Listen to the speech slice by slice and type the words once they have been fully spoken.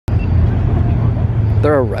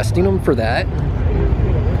They're arresting him for that?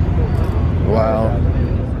 Wow.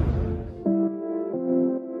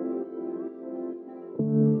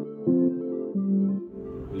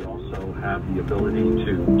 We also have the ability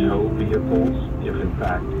to tow vehicles if in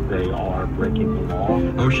fact they are breaking the law.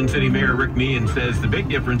 Ocean City Mayor Rick Meehan says the big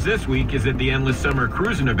difference this week is that the Endless Summer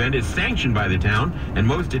Cruisin' event is sanctioned by the town and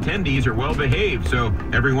most attendees are well behaved, so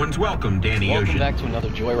everyone's welcome, Danny Ocean. Welcome back to another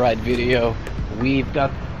Joyride video. We've got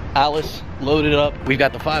Alice loaded up. We've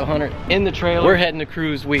got the 500 in the trailer. We're heading to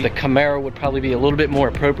Cruise Week. The Camaro would probably be a little bit more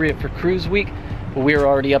appropriate for Cruise Week, but we're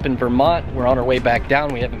already up in Vermont. We're on our way back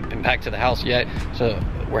down. We haven't been back to the house yet, so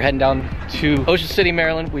we're heading down to Ocean City,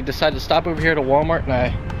 Maryland. We decided to stop over here to Walmart,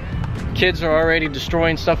 and kids are already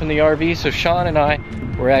destroying stuff in the RV, so Sean and I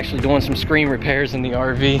were actually doing some screen repairs in the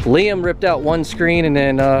RV. Liam ripped out one screen, and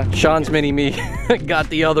then Sean's mini-me got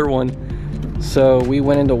the other one. So we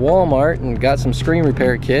went into Walmart and got some screen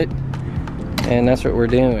repair kit, and that's what we're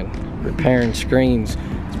doing, repairing screens.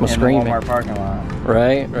 It's my screen Walmart parking lot.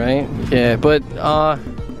 Right, yeah, but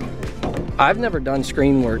I've never done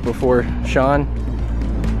screen work before. Sean?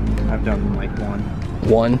 I've done like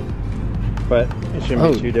one, but it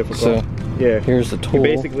shouldn't be too difficult. So yeah, here's the tool. You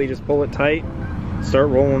basically just pull it tight, start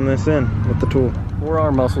rolling this in with the tool.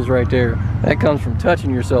 Forearm muscles right there. That comes from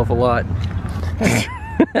touching yourself a lot.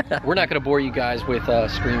 We're not going to bore you guys with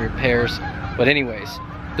screen repairs, but anyways,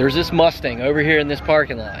 there's this Mustang over here in this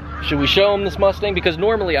parking lot. Should we show them this Mustang? Because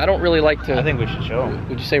normally I don't really like to. I think we should show them.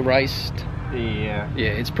 Would you say riced? Yeah. Yeah,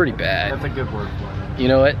 it's pretty bad. That's a good word for it. You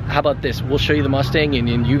know what? How about this? We'll show you the Mustang, and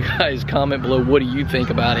then you guys comment below, what do you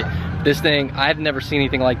think about it? This thing, I've never seen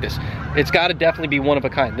anything like this. It's got to definitely be one of a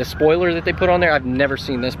kind. This spoiler that they put on there, I've never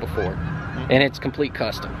seen this before, and it's complete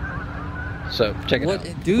custom. So check it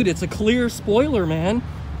out. Dude, it's a clear spoiler, man.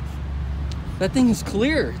 That thing is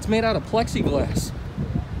clear. It's made out of plexiglass.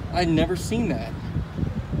 I'd never seen that.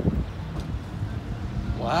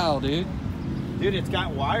 Wow, dude. Dude, it's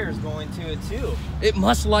got wires going to it too. It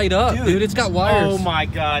must light up, dude. It's got wires. Oh my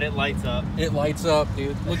God, it lights up. It lights up,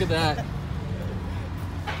 dude. Look at that.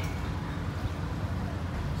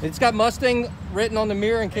 It's got Mustang written on the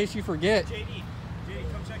mirror in case you forget. JD,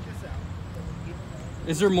 come check this out.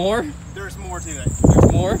 Is there more? There's more to it.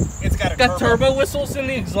 There's more? It's got turbo whistles in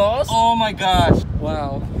the exhaust? Oh my gosh.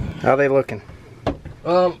 Wow. How are they looking?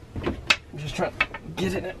 I'm just trying to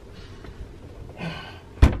get it.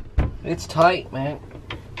 It's tight, man.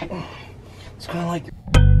 It's kind of like...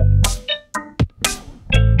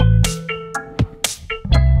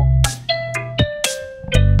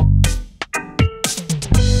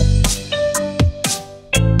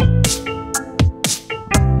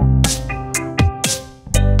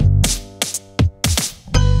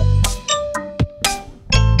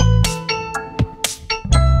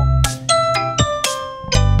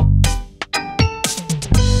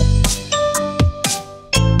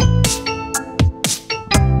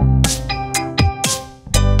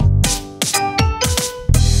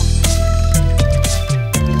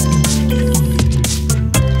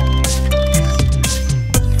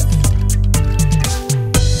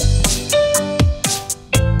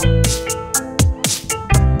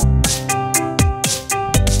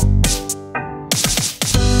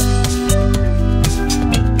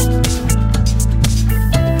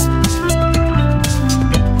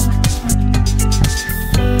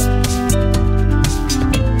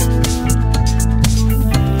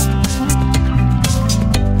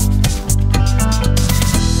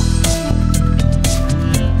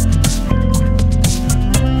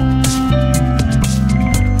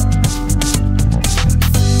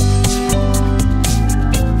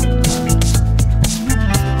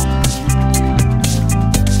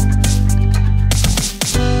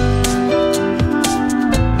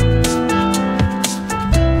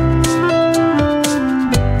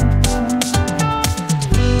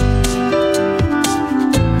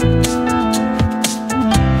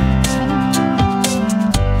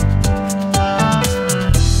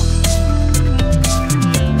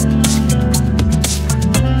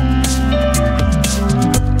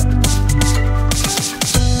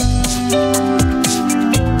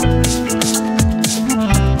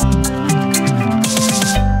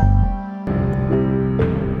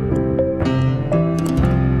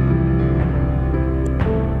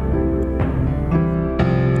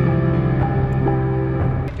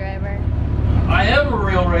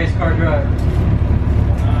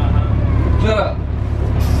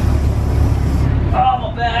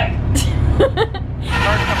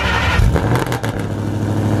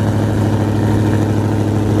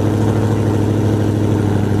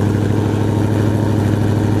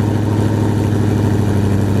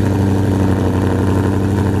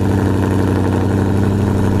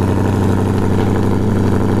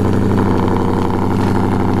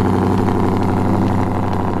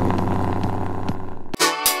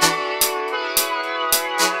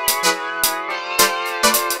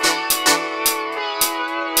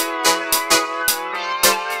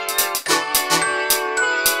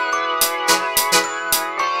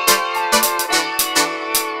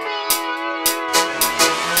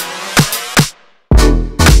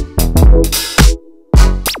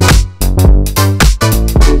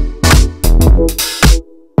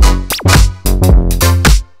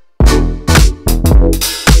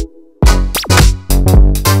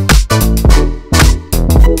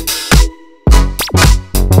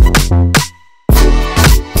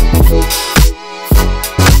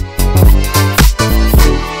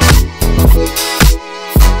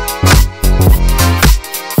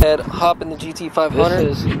 hop in the GT500.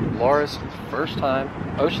 This is Laura's first time.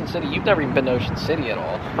 Ocean City. You've never even been to Ocean City at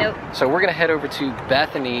all. Nope. So we're gonna head over to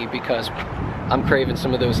Bethany because I'm craving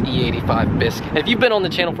some of those E85 biscuits. If you've been on the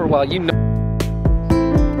channel for a while, you know.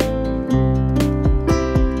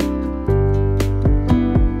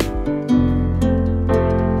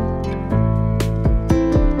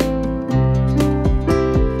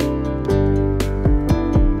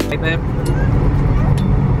 Hey man,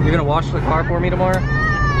 you're gonna wash the car for me tomorrow?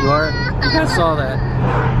 You are? You guys saw that.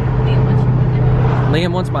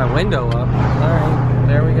 Liam wants my window up. Alright,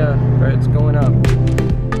 there we go. Alright, it's going up.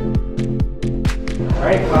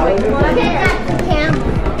 Alright,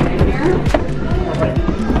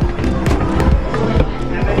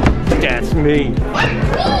 that's me.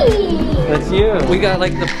 That's you. We got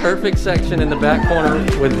like the perfect section in the back corner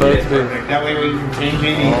with both booths. That way we can change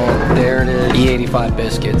anything. Oh, there it is. E85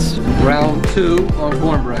 biscuits. Round 2 on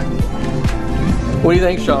cornbread. What do you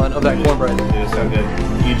think, Sean, of that cornbread? It is so good.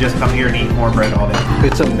 You just come here and eat cornbread all day.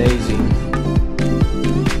 It's amazing.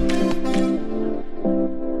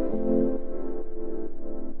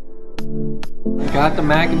 Got the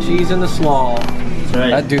mac and cheese and the slaw. That's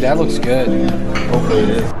right. Dude, that looks good. Hopefully it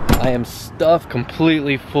is. I am stuffed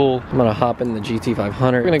completely full. I'm gonna hop in the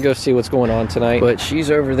GT500. We're gonna go see what's going on tonight. But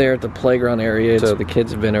she's over there at the playground area. So the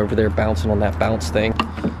kids have been over there bouncing on that bounce thing.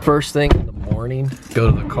 First thing in the morning,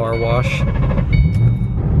 go to the car wash.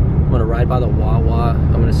 I'm gonna ride by the Wawa.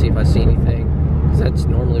 I'm gonna see if I see anything, because that's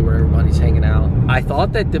normally where everybody's hanging out. I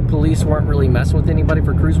thought that the police weren't really messing with anybody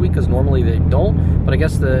for Cruise Week, because normally they don't, but I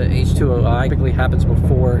guess the H2OI typically happens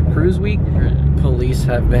before Cruise Week. Police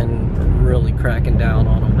have been really cracking down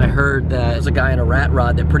on them. I heard that there's a guy in a rat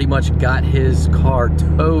rod that pretty much got his car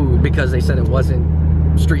towed because they said it wasn't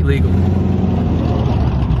street legal.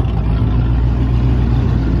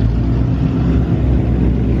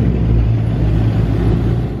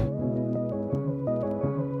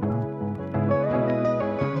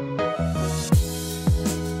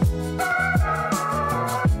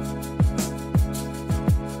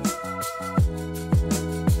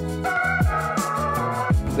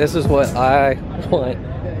 This is what I want.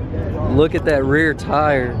 Look at that rear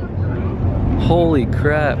tire. Holy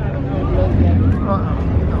crap.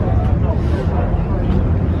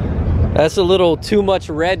 That's a little too much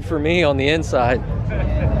red for me on the inside.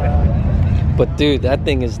 But dude, that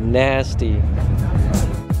thing is nasty.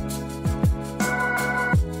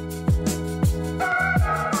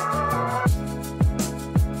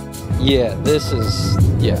 Yeah, this is,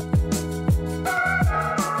 yeah.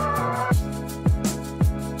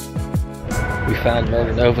 We found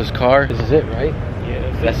Murder Nova's car. This is it, right?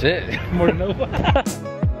 Yeah, that's it. Murder Nova.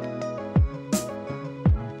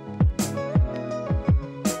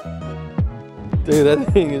 Dude, that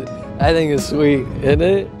thing is sweet, isn't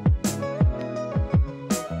it?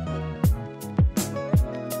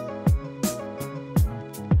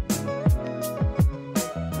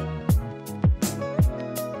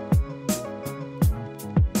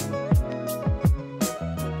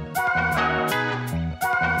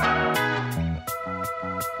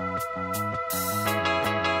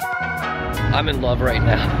 I'm in love right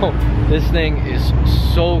now. This thing is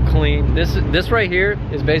so clean. This right here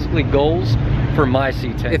is basically goals for my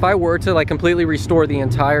C10. If I were to like completely restore the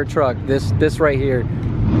entire truck, this right here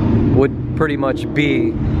would pretty much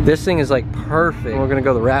be, this thing is like perfect. We're gonna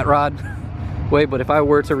go the rat rod way, but if I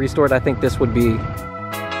were to restore it, I think this would be.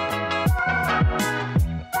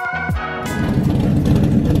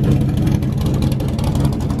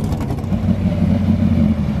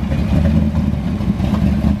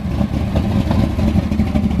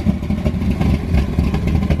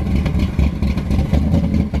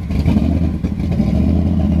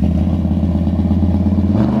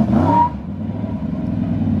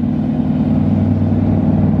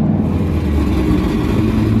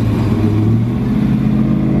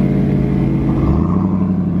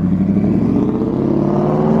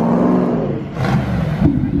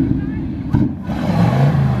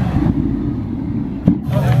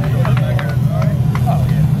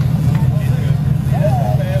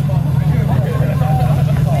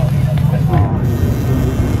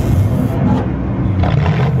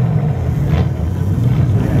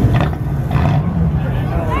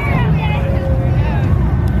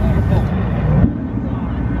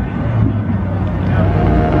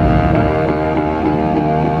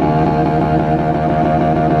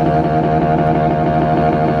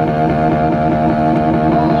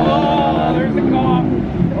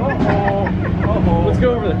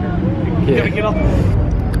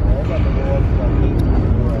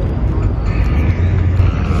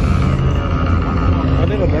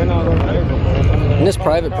 Isn't this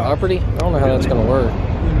private property? I don't know how that's gonna work.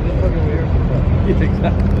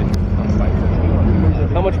 Exactly.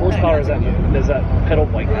 How much horsepower does that pedal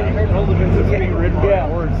bike have?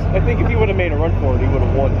 Yeah. I think if he would have made a run for it, he would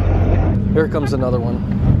have won. Here comes another one.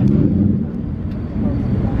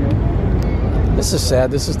 This is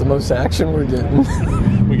sad. This is the most action we're getting.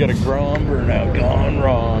 We got a Grom Burnout gone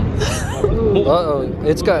wrong. Uh-oh,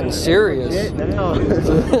 it's gotten serious.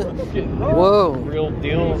 Whoa. Real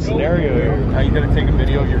deal scenario here. Now you gotta take a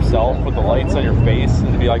video of yourself with the lights on your face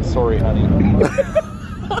and be like, sorry, honey.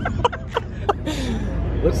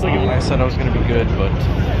 Looks like I said I was going to be good, but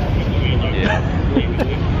yeah.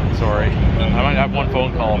 Sorry. I might have one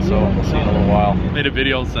phone call, so we'll see in a little while. Made a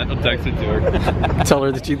video, I'll text it to her. Tell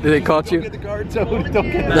her that they caught you. Don't get the car towed.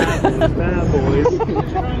 Don't get that. Bad boys.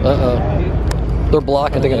 Uh-oh. They're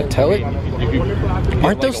blocking. They're going to tow it?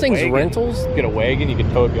 Aren't those things rentals? Get a wagon, you can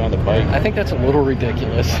tow it behind the bike. I think that's a little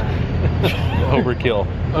ridiculous. Overkill.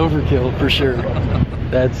 Overkill, for sure.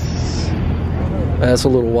 That's a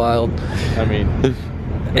little wild. I mean...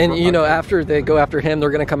 And you know, after they go after him, they're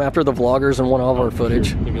gonna come after the vloggers and want all of our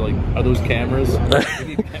footage. They'd be like, are those cameras?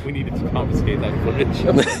 we need to confiscate that footage.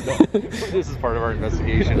 This is part of our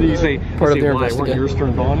investigation. You say part of their investigation. Yours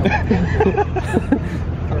turned on.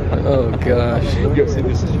 Oh gosh. You think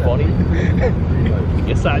this is funny?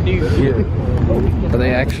 Yes, I do. Here.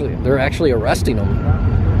 They're actually arresting them.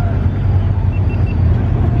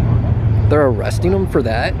 They're arresting them for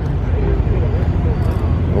that?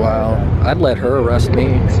 Wow, I'd let her arrest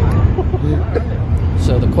me.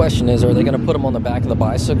 So the question is, are they going to put them on the back of the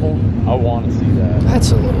bicycle? I want to see that.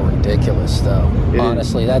 That's a little ridiculous, though.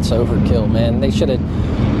 Honestly, that's overkill, man. They should have,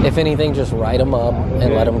 if anything, just write them up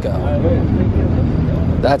and let them go.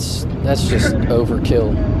 That's just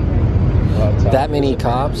overkill. That many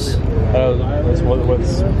cops? That's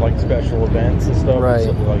what's like special events and stuff. Right.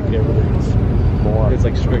 So like everything's more. It's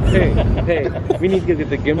like strict. Hey, we need to get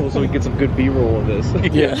the gimbal so we can get some good B-roll of this.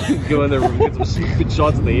 Yeah. Go in there and get some good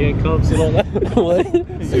shots of the handcuffs and all that. What?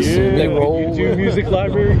 Yeah, roll. YouTube music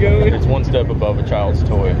library going. It's one step above a child's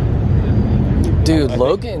toy. Dude,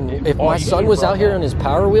 Logan, if my son was out here on his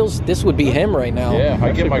Power Wheels, this would be him right now. Yeah,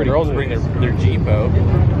 I get my girls to bring their Jeep out.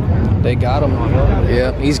 They got him.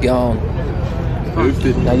 Yep, he's gone.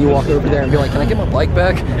 Boosted. Now you walk over there and be like, can I get my bike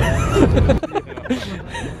back?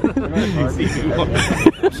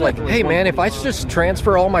 It's like, hey man, if I just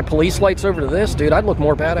transfer all my police lights over to this, dude, I'd look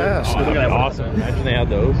more badass. Oh, that'd be awesome. Imagine they had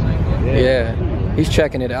those. Yeah, he's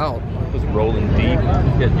checking it out. Just rolling deep.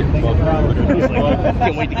 He's like,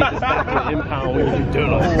 can't wait to get this back to the impound. We were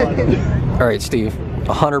doing all. All right, Steve,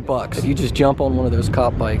 $100. You just jump on one of those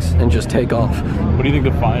cop bikes and just take off. What do you think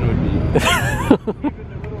the fine would be?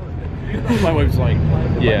 My wife's like,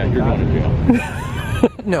 yeah, you're going to jail.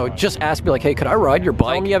 No, just ask me like, hey, could I ride your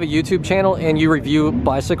bike? Tell them you have a YouTube channel and you review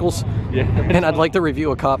bicycles. Yeah. And I'd like to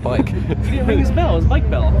review a cop bike. he didn't ring his bell, his bike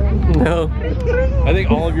bell. No. I think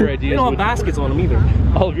all of your ideas. They don't have baskets on them either.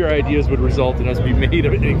 All of your ideas would result in us being made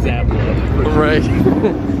of an example of it. Right.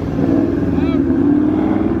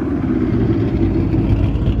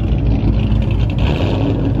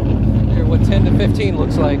 Here, what 10 to 15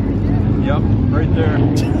 looks like. Yep, right there.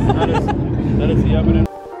 That is the evidence.